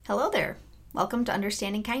Hello there. Welcome to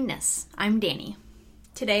Understanding Kindness. I'm Danny.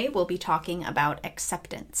 Today we'll be talking about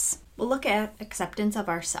acceptance. We'll look at acceptance of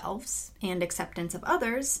ourselves and acceptance of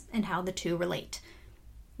others and how the two relate.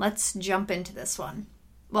 Let's jump into this one.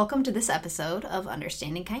 Welcome to this episode of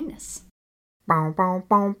Understanding Kindness.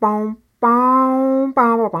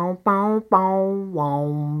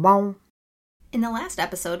 In the last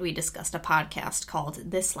episode, we discussed a podcast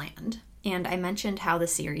called This Land, and I mentioned how the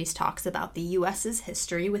series talks about the U.S.'s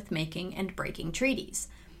history with making and breaking treaties.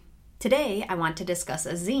 Today, I want to discuss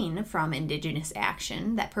a zine from Indigenous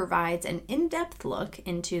Action that provides an in-depth look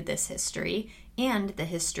into this history and the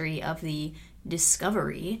history of the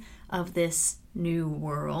discovery of this new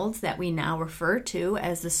world that we now refer to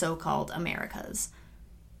as the so-called Americas.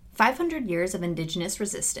 500 Years of Indigenous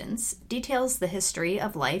Resistance details the history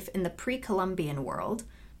of life in the pre-Columbian world,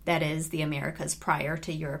 that is, the Americas prior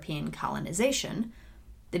to European colonization,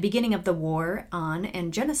 the beginning of the war on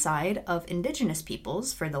and genocide of indigenous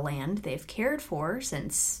peoples for the land they've cared for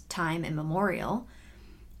since time immemorial,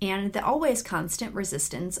 and the always constant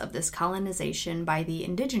resistance of this colonization by the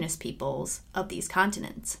indigenous peoples of these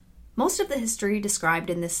continents. Most of the history described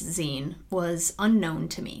in this zine was unknown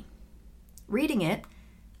to me. Reading it,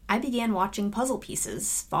 I began watching puzzle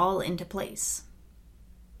pieces fall into place.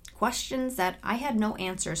 Questions that I had no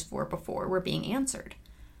answers for before were being answered.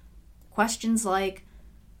 Questions like,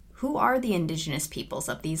 who are the indigenous peoples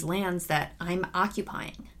of these lands that I'm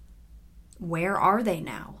occupying? Where are they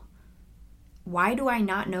now? Why do I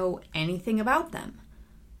not know anything about them?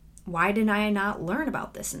 Why did I not learn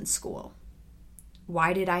about this in school?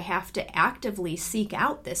 Why did I have to actively seek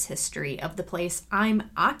out this history of the place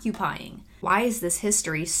I'm occupying? Why is this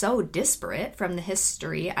history so disparate from the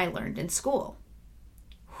history I learned in school?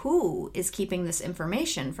 Who is keeping this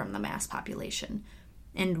information from the mass population?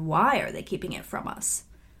 And why are they keeping it from us?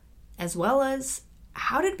 As well as,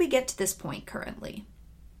 how did we get to this point currently?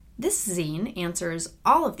 This zine answers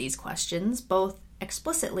all of these questions both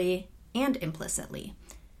explicitly and implicitly.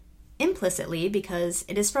 Implicitly because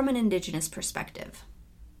it is from an indigenous perspective.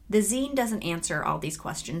 The zine doesn't answer all these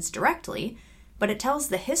questions directly, but it tells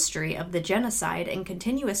the history of the genocide and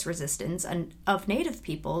continuous resistance of Native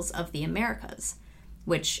peoples of the Americas,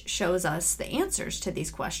 which shows us the answers to these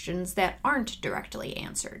questions that aren't directly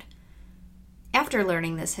answered. After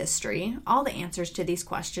learning this history, all the answers to these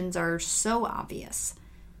questions are so obvious.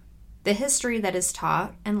 The history that is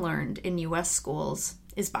taught and learned in U.S. schools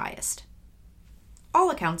is biased. All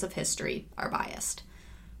accounts of history are biased.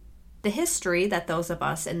 The history that those of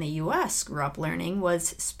us in the U.S. grew up learning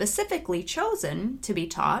was specifically chosen to be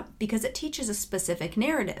taught because it teaches a specific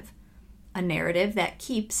narrative, a narrative that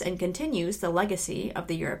keeps and continues the legacy of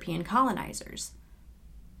the European colonizers.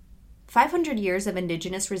 500 Years of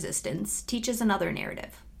Indigenous Resistance teaches another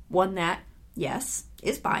narrative, one that, yes,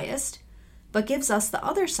 is biased, but gives us the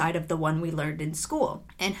other side of the one we learned in school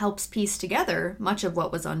and helps piece together much of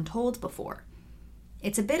what was untold before.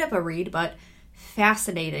 It's a bit of a read, but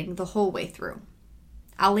fascinating the whole way through.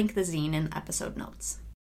 I'll link the zine in the episode notes.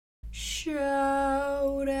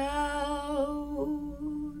 Shout outs.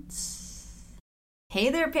 Hey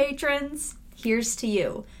there, patrons! Here's to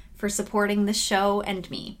you for supporting the show and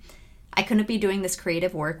me. I couldn't be doing this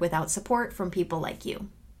creative work without support from people like you.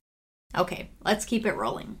 Okay, let's keep it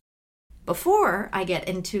rolling. Before I get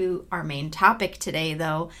into our main topic today,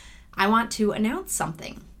 though, I want to announce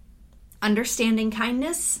something. Understanding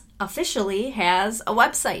Kindness officially has a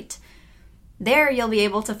website. There you'll be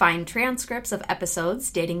able to find transcripts of episodes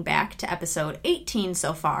dating back to episode 18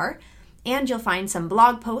 so far, and you'll find some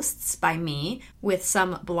blog posts by me with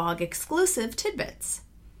some blog-exclusive tidbits.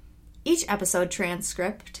 Each episode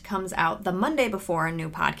transcript comes out the Monday before a new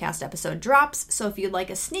podcast episode drops, so if you'd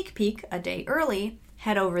like a sneak peek a day early,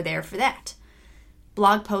 head over there for that.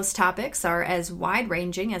 Blog post topics are as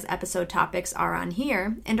wide-ranging as episode topics are on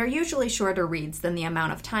here, and are usually shorter reads than the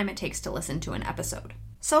amount of time it takes to listen to an episode.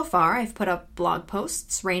 So far, I've put up blog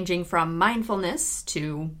posts ranging from mindfulness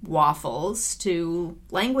to waffles to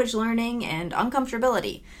language learning and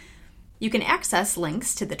uncomfortability. You can access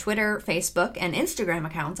links to the Twitter, Facebook, and Instagram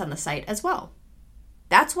accounts on the site as well.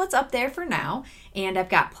 That's what's up there for now, and I've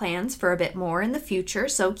got plans for a bit more in the future,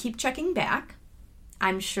 so keep checking back.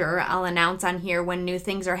 I'm sure I'll announce on here when new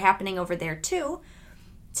things are happening over there too.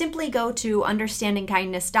 Simply go to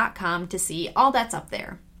understandingkindness.com to see all that's up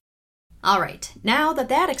there. Alright, now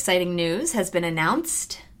that exciting news has been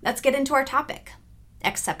announced, let's get into our topic,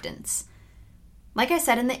 acceptance. Like I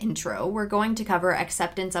said in the intro, we're going to cover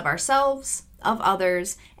acceptance of ourselves, of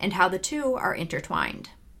others, and how the two are intertwined.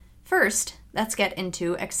 First, let's get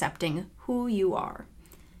into accepting who you are.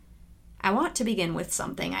 I want to begin with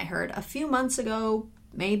something I heard a few months ago,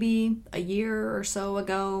 maybe a year or so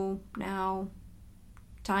ago now.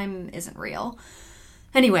 Time isn't real.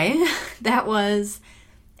 Anyway, that was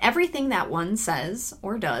everything that one says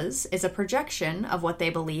or does is a projection of what they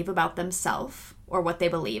believe about themselves or what they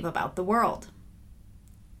believe about the world.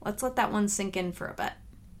 Let's let that one sink in for a bit.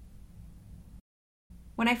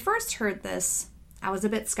 When I first heard this, I was a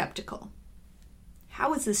bit skeptical.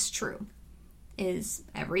 How is this true? Is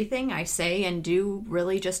everything I say and do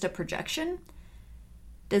really just a projection?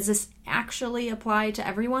 Does this actually apply to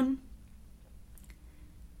everyone?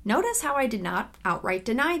 Notice how I did not outright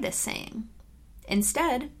deny this saying.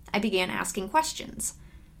 Instead, I began asking questions.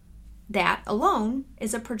 That alone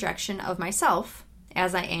is a projection of myself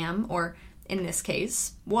as I am, or in this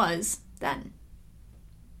case, was then.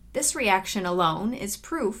 This reaction alone is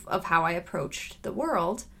proof of how I approached the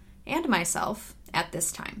world and myself at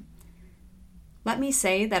this time. Let me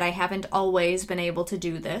say that I haven't always been able to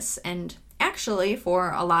do this, and actually,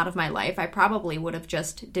 for a lot of my life, I probably would have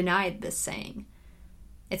just denied this saying.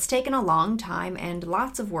 It's taken a long time and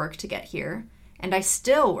lots of work to get here, and I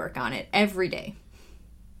still work on it every day.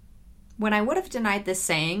 When I would have denied this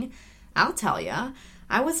saying, I'll tell ya,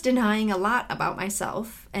 I was denying a lot about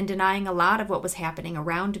myself and denying a lot of what was happening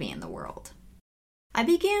around me in the world. I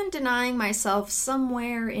began denying myself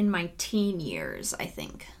somewhere in my teen years, I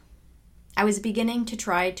think. I was beginning to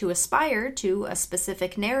try to aspire to a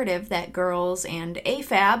specific narrative that girls and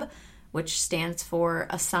AFAB, which stands for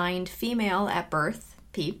assigned female at birth,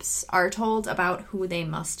 peeps, are told about who they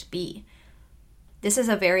must be. This is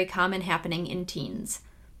a very common happening in teens,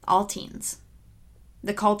 all teens.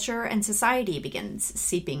 The culture and society begins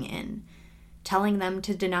seeping in, telling them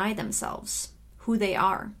to deny themselves, who they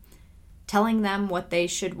are, telling them what they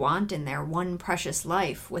should want in their one precious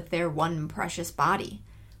life with their one precious body.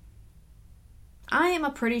 I am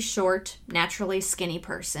a pretty short, naturally skinny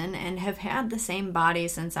person and have had the same body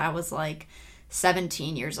since I was like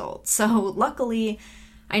 17 years old. So luckily,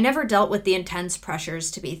 I never dealt with the intense pressures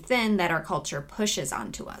to be thin that our culture pushes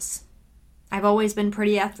onto us. I've always been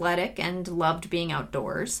pretty athletic and loved being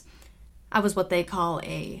outdoors. I was what they call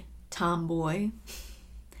a tomboy.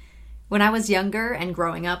 When I was younger and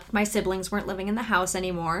growing up, my siblings weren't living in the house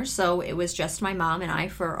anymore, so it was just my mom and I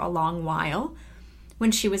for a long while.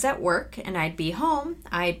 When she was at work and I'd be home,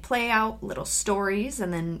 I'd play out little stories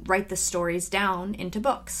and then write the stories down into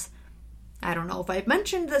books. I don't know if I've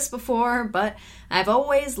mentioned this before, but I've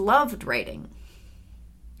always loved writing.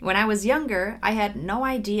 When I was younger, I had no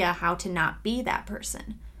idea how to not be that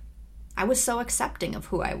person. I was so accepting of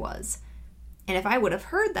who I was. And if I would have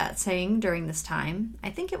heard that saying during this time, I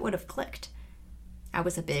think it would have clicked. I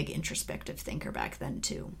was a big introspective thinker back then,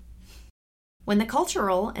 too. When the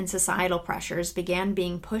cultural and societal pressures began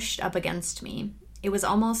being pushed up against me, it was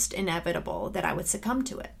almost inevitable that I would succumb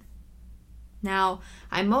to it. Now,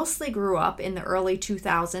 I mostly grew up in the early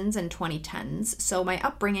 2000s and 2010s, so my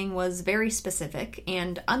upbringing was very specific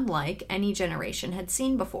and unlike any generation had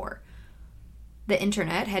seen before. The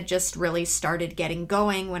internet had just really started getting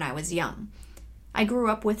going when I was young. I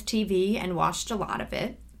grew up with TV and watched a lot of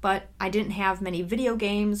it, but I didn't have many video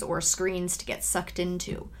games or screens to get sucked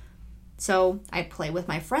into. So I'd play with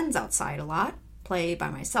my friends outside a lot, play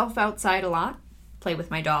by myself outside a lot, play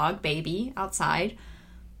with my dog, Baby, outside,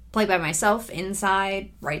 play by myself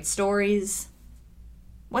inside, write stories.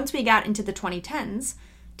 Once we got into the 2010s,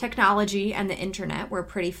 technology and the internet were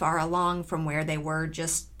pretty far along from where they were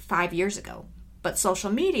just 5 years ago, but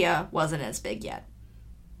social media wasn't as big yet.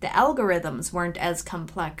 The algorithms weren't as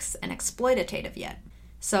complex and exploitative yet.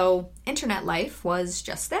 So internet life was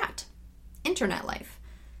just that, internet life.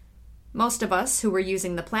 Most of us who were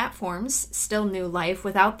using the platforms still knew life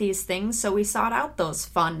without these things, so we sought out those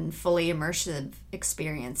fun, fully immersive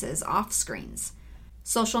experiences off screens.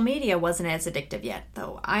 Social media wasn't as addictive yet,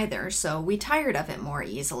 though, either, so we tired of it more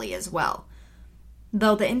easily as well.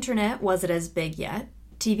 Though the internet wasn't as big yet,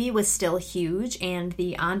 TV was still huge, and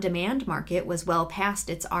the on-demand market was well past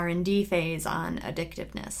its R&D phase on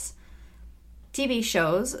addictiveness. TV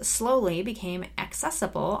shows slowly became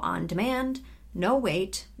accessible on demand, no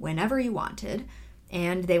wait, whenever you wanted,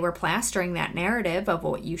 and they were plastering that narrative of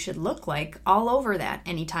what you should look like all over that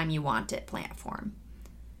anytime you want it platform.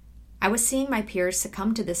 I was seeing my peers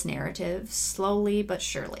succumb to this narrative slowly but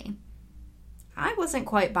surely. I wasn't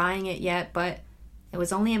quite buying it yet, but it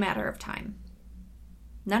was only a matter of time.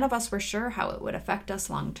 None of us were sure how it would affect us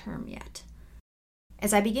long term yet.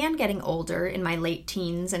 As I began getting older in my late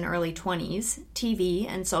teens and early 20s, TV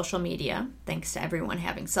and social media, thanks to everyone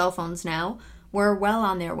having cell phones now, were well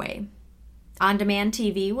on their way. On-demand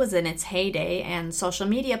TV was in its heyday, and social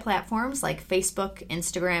media platforms like Facebook,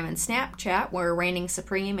 Instagram, and Snapchat were reigning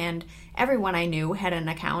supreme, and everyone I knew had an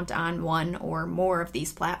account on one or more of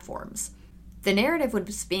these platforms. The narrative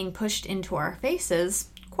was being pushed into our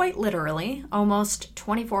faces, quite literally, almost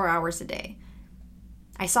 24 hours a day.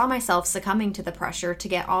 I saw myself succumbing to the pressure to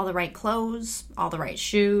get all the right clothes, all the right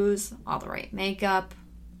shoes, all the right makeup,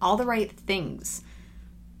 all the right things.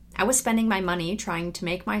 I was spending my money trying to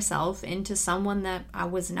make myself into someone that I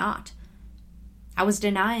was not. I was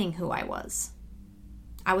denying who I was.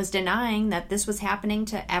 I was denying that this was happening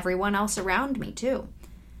to everyone else around me, too.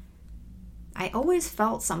 I always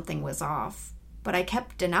felt something was off, but I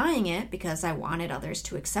kept denying it because I wanted others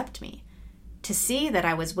to accept me, to see that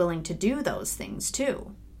I was willing to do those things,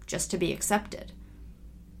 too, just to be accepted.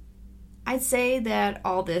 I'd say that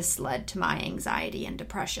all this led to my anxiety and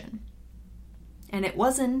depression. And it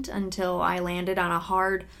wasn't until I landed on a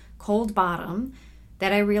hard, cold bottom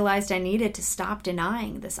that I realized I needed to stop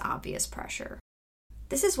denying this obvious pressure.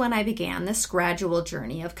 This is when I began this gradual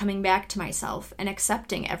journey of coming back to myself and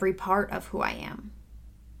accepting every part of who I am.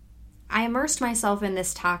 I immersed myself in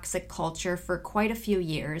this toxic culture for quite a few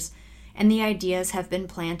years, and the ideas have been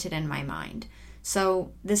planted in my mind.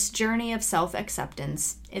 So this journey of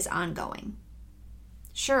self-acceptance is ongoing.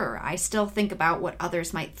 Sure, I still think about what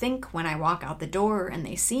others might think when I walk out the door and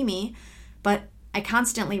they see me, but I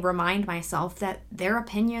constantly remind myself that their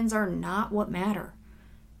opinions are not what matter.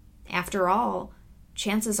 After all,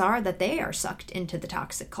 chances are that they are sucked into the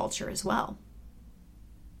toxic culture as well.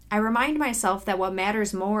 I remind myself that what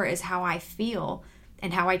matters more is how I feel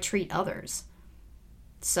and how I treat others.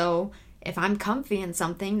 So, if I'm comfy in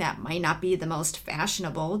something that might not be the most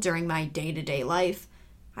fashionable during my day-to-day life,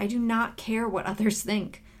 I do not care what others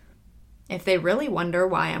think. If they really wonder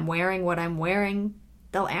why I'm wearing what I'm wearing,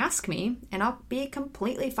 they'll ask me, and I'll be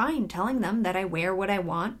completely fine telling them that I wear what I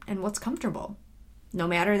want and what's comfortable, no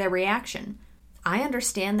matter their reaction. I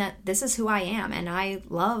understand that this is who I am, and I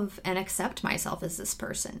love and accept myself as this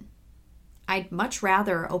person. I'd much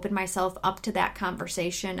rather open myself up to that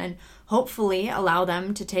conversation and hopefully allow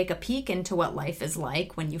them to take a peek into what life is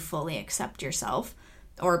like when you fully accept yourself,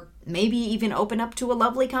 or maybe even open up to a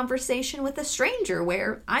lovely conversation with a stranger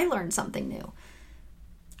where I learn something new.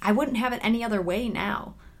 I wouldn't have it any other way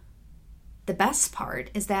now. The best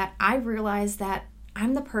part is that I realize that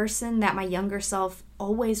I'm the person that my younger self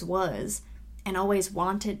always was and always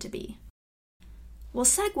wanted to be. We'll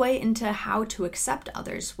segue into how to accept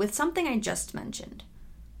others with something I just mentioned.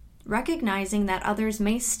 Recognizing that others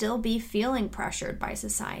may still be feeling pressured by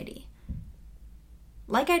society.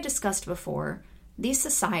 Like I discussed before, these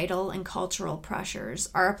societal and cultural pressures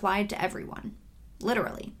are applied to everyone,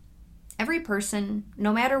 literally. Every person,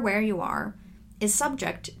 no matter where you are, is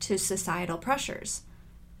subject to societal pressures.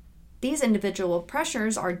 These individual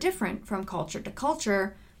pressures are different from culture to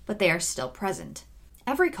culture, but they are still present.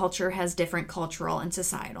 Every culture has different cultural and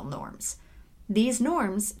societal norms. These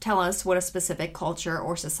norms tell us what a specific culture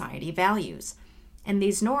or society values, and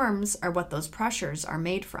these norms are what those pressures are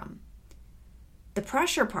made from. The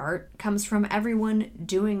pressure part comes from everyone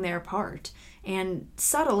doing their part, and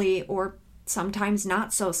subtly, or sometimes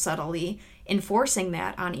not so subtly, enforcing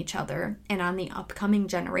that on each other and on the upcoming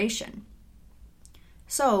generation.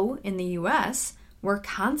 So, in the US, we're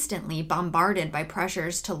constantly bombarded by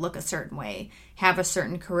pressures to look a certain way, have a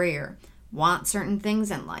certain career, want certain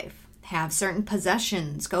things in life, have certain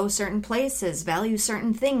possessions, go certain places, value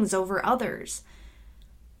certain things over others.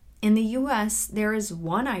 In the US, there is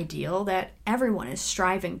one ideal that everyone is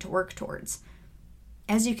striving to work towards.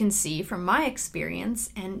 As you can see from my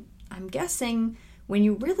experience, and I'm guessing when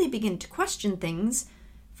you really begin to question things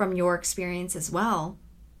from your experience as well,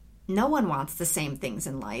 no one wants the same things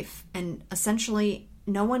in life, and essentially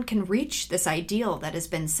no one can reach this ideal that has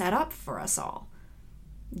been set up for us all.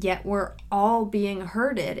 Yet we're all being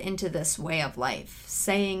herded into this way of life,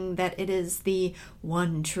 saying that it is the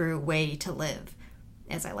one true way to live,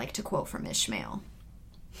 as I like to quote from Ishmael.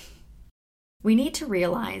 We need to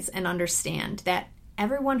realize and understand that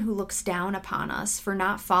everyone who looks down upon us for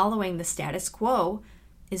not following the status quo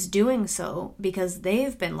is doing so because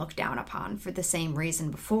they've been looked down upon for the same reason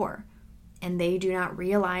before, and they do not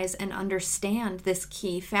realize and understand this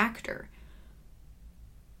key factor.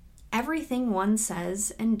 Everything one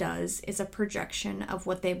says and does is a projection of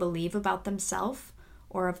what they believe about themselves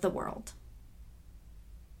or of the world.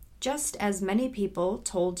 Just as many people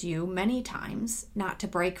told you many times not to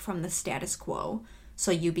break from the status quo,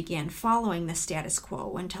 so you began following the status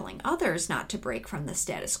quo and telling others not to break from the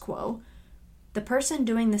status quo, the person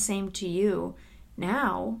doing the same to you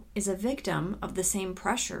now is a victim of the same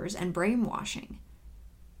pressures and brainwashing.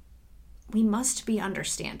 we must be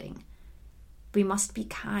understanding. We must be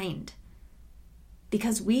kind.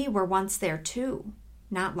 Because we were once there too,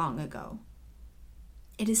 not long ago.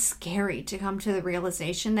 It is scary to come to the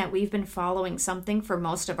realization that we've been following something for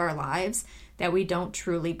most of our lives that we don't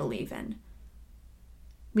truly believe in.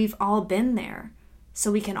 We've all been there,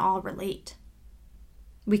 so we can all relate.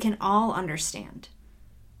 We can all understand.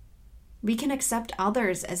 We can accept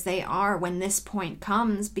others as they are when this point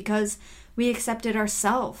comes because we accepted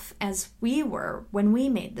ourselves as we were when we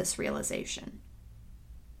made this realization.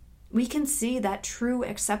 We can see that true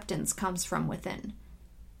acceptance comes from within.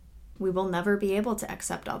 We will never be able to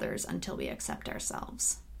accept others until we accept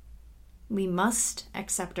ourselves. We must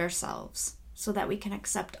accept ourselves so that we can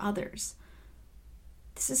accept others.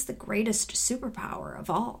 This is the greatest superpower of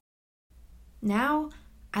all. Now,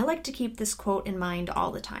 I like to keep this quote in mind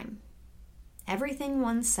all the time. Everything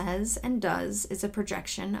one says and does is a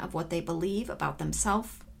projection of what they believe about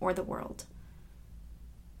themselves or the world.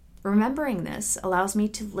 Remembering this allows me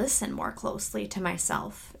to listen more closely to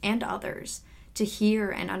myself and others, to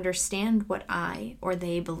hear and understand what I or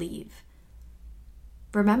they believe.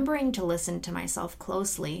 Remembering to listen to myself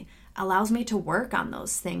closely allows me to work on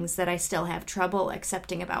those things that I still have trouble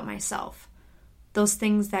accepting about myself, those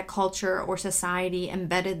things that culture or society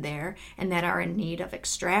embedded there and that are in need of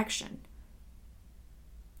extraction.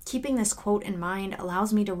 Keeping this quote in mind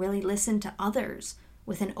allows me to really listen to others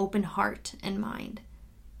with an open heart and mind.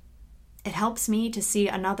 It helps me to see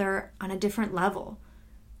another on a different level,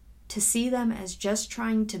 to see them as just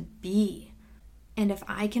trying to be. And if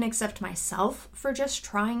I can accept myself for just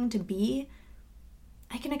trying to be,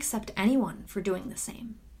 I can accept anyone for doing the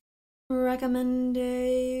same.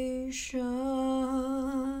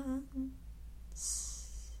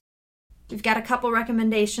 Recommendations. We've got a couple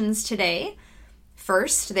recommendations today.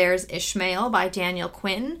 First, there's Ishmael by Daniel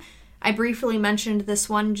Quinn. I briefly mentioned this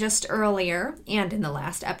one just earlier and in the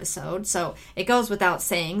last episode, so it goes without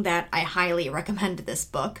saying that I highly recommend this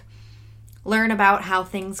book. Learn about how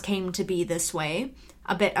things came to be this way,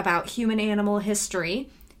 a bit about human-animal history,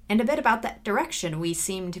 and a bit about the direction we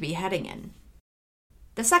seem to be heading in.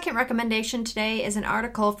 The second recommendation today is an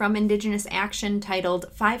article from Indigenous Action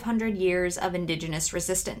titled 500 Years of Indigenous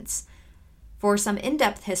Resistance. For some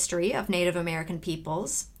in-depth history of Native American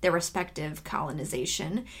peoples, their respective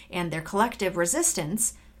colonization, and their collective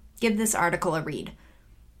resistance, give this article a read.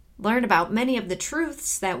 Learn about many of the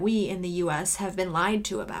truths that we in the U.S. have been lied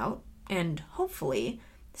to about, and hopefully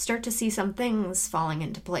start to see some things falling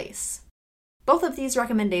into place. Both of these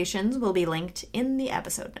recommendations will be linked in the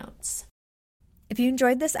episode notes. If you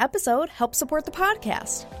enjoyed this episode, help support the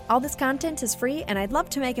podcast. All this content is free, and I'd love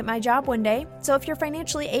to make it my job one day. So if you're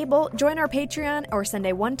financially able, join our Patreon or send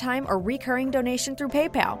a one-time or recurring donation through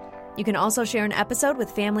PayPal. You can also share an episode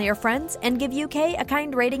with family or friends and give UK a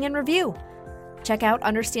kind rating and review. Check out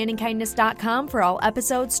understandingkindness.com for all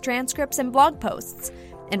episodes, transcripts, and blog posts.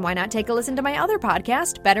 And why not take a listen to my other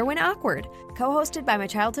podcast, Better When Awkward, co-hosted by my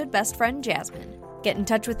childhood best friend, Jasmine. Get in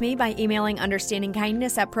touch with me by emailing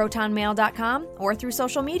understandingkindness@protonmail.com or through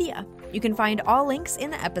social media. You can find all links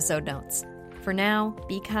in the episode notes. For now,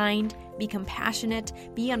 be kind, be compassionate,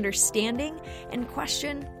 be understanding, and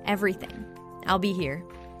question everything. I'll be here.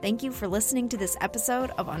 Thank you for listening to this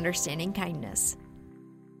episode of Understanding Kindness.